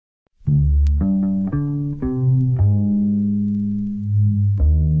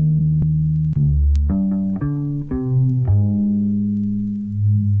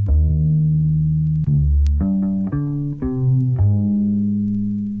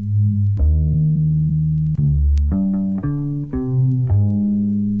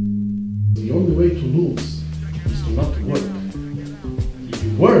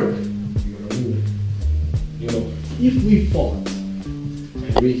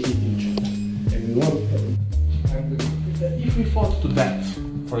hitting. And we want, if we fought to death,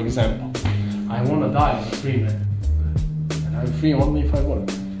 for example, I want to die as a free man. And I'm free only if I work.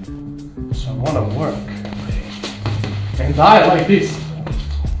 So I want to work and die like this.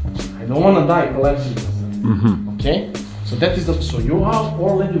 I don't want to die collapsing. Okay? So that is the, so you are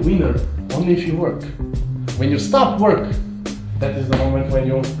already winner only if you work. When you stop work, that is the moment when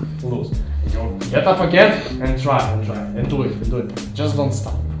you lose. You get up again and try and do it. Just don't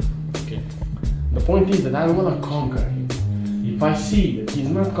stop. Okay? The point is that I want to conquer him. If I see that he's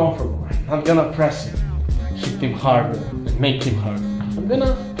not comfortable, I'm not gonna press him, hit him harder, and make him hurt. I'm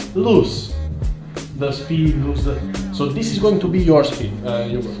gonna lose the speed, lose the. So this is going to be your speed,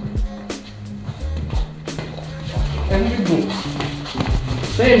 your work. And you do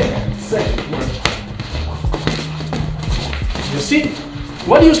same work. You see?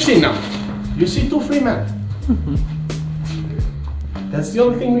 What do you see now? You see two free men. That's the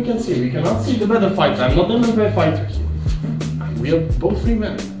only thing we can see. We cannot see the better fighter. I'm not the better fighter here. We are both free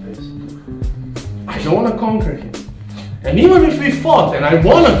men. I don't want to conquer him. And even if we fought and I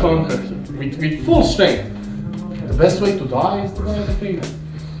want to conquer him with full strength, the best way to die is to die as a free man.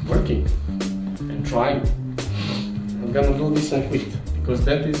 Working and trying. I'm gonna do this and quit. Because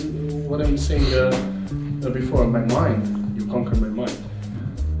that is what I'm saying before. My mind, you conquer my mind.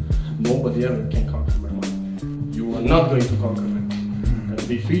 Nobody ever can conquer my mind. You are not going to conquer my mind. I'm gonna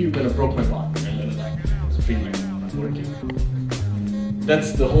be free, you're gonna break my body. I'm gonna die as a free man. I'm working.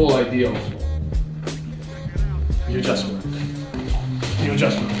 That's the whole idea of law. You just work. You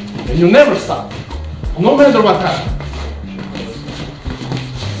just work. And you never stop. No matter what happens.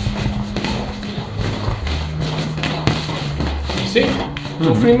 You see?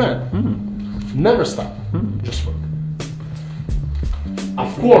 You're a free man. Never stop. Just work.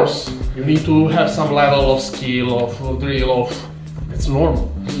 Of course, you need to have some level of skill, of drill, it's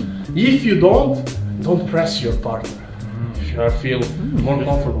normal. If you don't press your partner. If you feel more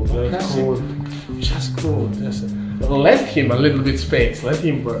comfortable, press him. Just go. Let him a little bit space, let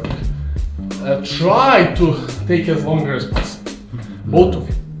him work. Try to take as long as possible. Both of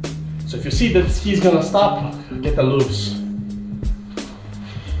you. So if you see that he's gonna stop, get a loose.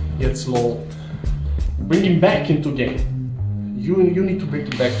 Get slow. Bring him back into game. You need to bring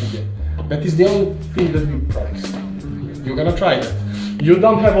him back to game. That is the only thing that we practice. You're gonna try that. You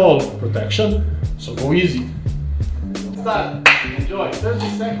don't have all protection, so go easy. Start. Enjoy. 30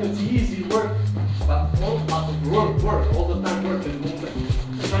 seconds, easy work. But work all the time, work and movement.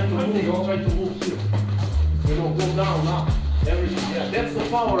 Try to move here. You know, go down now. Everything. Yeah, that's the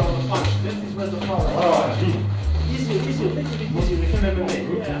power of the punch. That is where the power is. Easy, take it easy. We can MMA.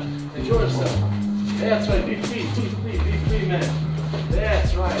 Yeah. Enjoy yourself. That's right. Be free, man.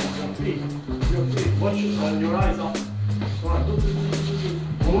 That's right. You're free. Watch your eyes up. Alright,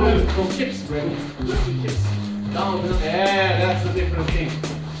 go hips, Brandon. Lift the hips. Down. Yeah, that's a different thing.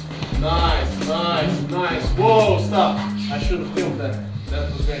 Nice. Whoa, stop. I should have filmed that.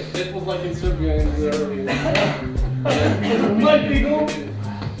 That was great. That was like in Serbia in the early. Yeah. Might be good.